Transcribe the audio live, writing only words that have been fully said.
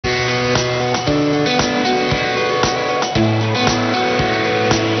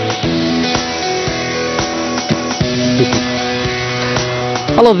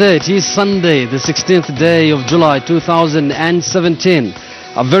Hello there, it is Sunday, the 16th day of July 2017.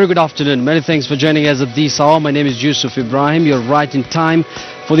 A very good afternoon. Many thanks for joining us at this hour. My name is Yusuf Ibrahim. You're right in time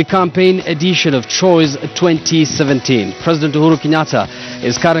for the campaign edition of Choice 2017. President Uhuru Kenyatta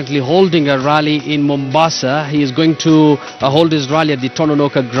is currently holding a rally in Mombasa. He is going to hold his rally at the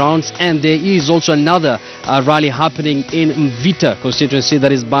Tononoka grounds, and there is also another rally happening in Mvita constituency,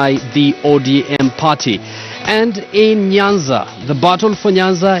 that is by the ODM party. And in Nyanza, the battle for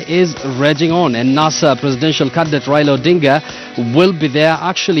Nyanza is raging on, and NASA presidential candidate Raila Odinga will be there.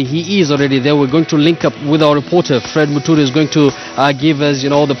 Actually, he is already there. We're going to link up with our reporter Fred Muturi, is going to give us,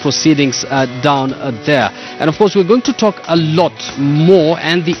 the proceedings down there. And of course, we're going to talk a lot more,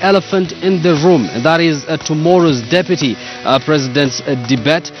 and the elephant in the room, and that is tomorrow's deputy president's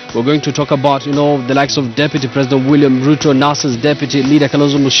debate. We're going to talk about, the likes of Deputy President William Ruto, NASA's deputy leader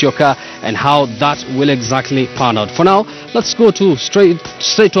Kalonzo Musyoka, and how that will exactly pan out. For now, let's go to straight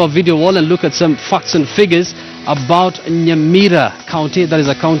to our video wall and look at some facts and figures about Nyamira County. That is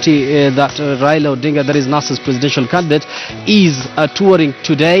a county that Raila Odinga, that is NASA's presidential candidate, is touring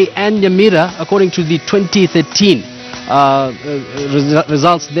today. And Nyamira, according to the 2013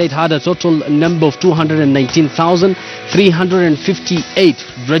 results, they had a total number of 219,358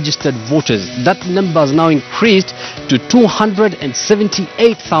 registered voters. That number has now increased to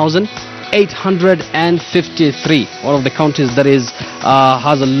 278,853. One of the counties that is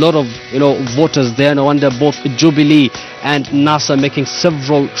has a lot of voters there. No wonder both Jubilee and NASA making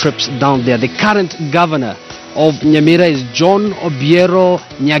several trips down there. The current governor of Nyamira is John Obiero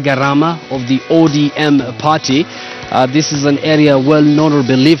Nyagarama of the ODM party. This is an area well known or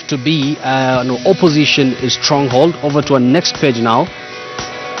believed to be an opposition stronghold. Over to our next page now.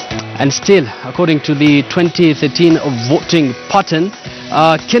 And still, according to the 2013 voting pattern,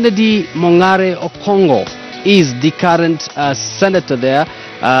 Kennedy Mongare Okongo is the current senator there,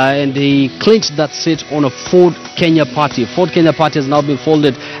 and he clinched that seat on a Ford Kenya party. Ford Kenya party has now been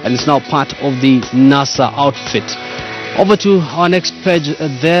folded and is now part of the NASA outfit. Over to our next page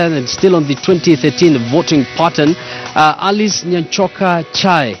there, and still on the 2013 voting pattern, Alice Nyanchoka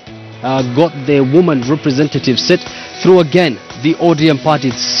Chai got the woman representative seat through again the ODM party.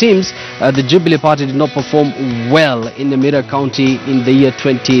 It seems the Jubilee party did not perform well in Nyamira County in the year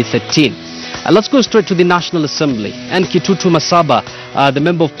 2013. Let's go straight to the National Assembly. And Kitutu Masaba, the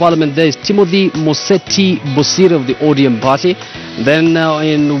Member of Parliament there is Timothy Moseti Bosire of the ODM party. Then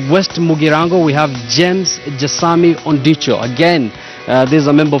in West Mugirango, we have James Jasami Ondicho. Again, this is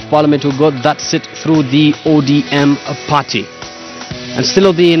a Member of Parliament who got that seat through the ODM party. And still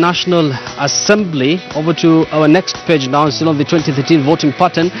on the National Assembly, over to our next page now, still on the 2013 voting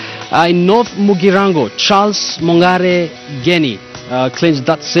pattern. In North Mugirango, Charles Mongare Geni clinched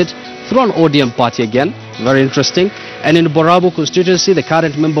that seat through an ODM party again. Very interesting. And in Borabu constituency, the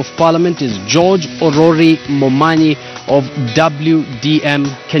current Member of Parliament is George Orori Momanyi of WDM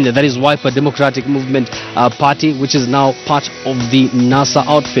Kenya. That is Wiper Democratic Movement Party, which is now part of the NASA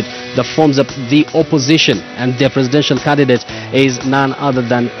outfit that forms up the opposition, and their presidential candidate is none other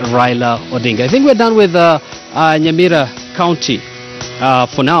than Raila Odinga. I think we're done with Nyamira County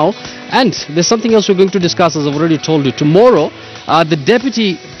for now, and there's something else we're going to discuss, as I've already told you. Tomorrow, the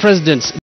deputy president's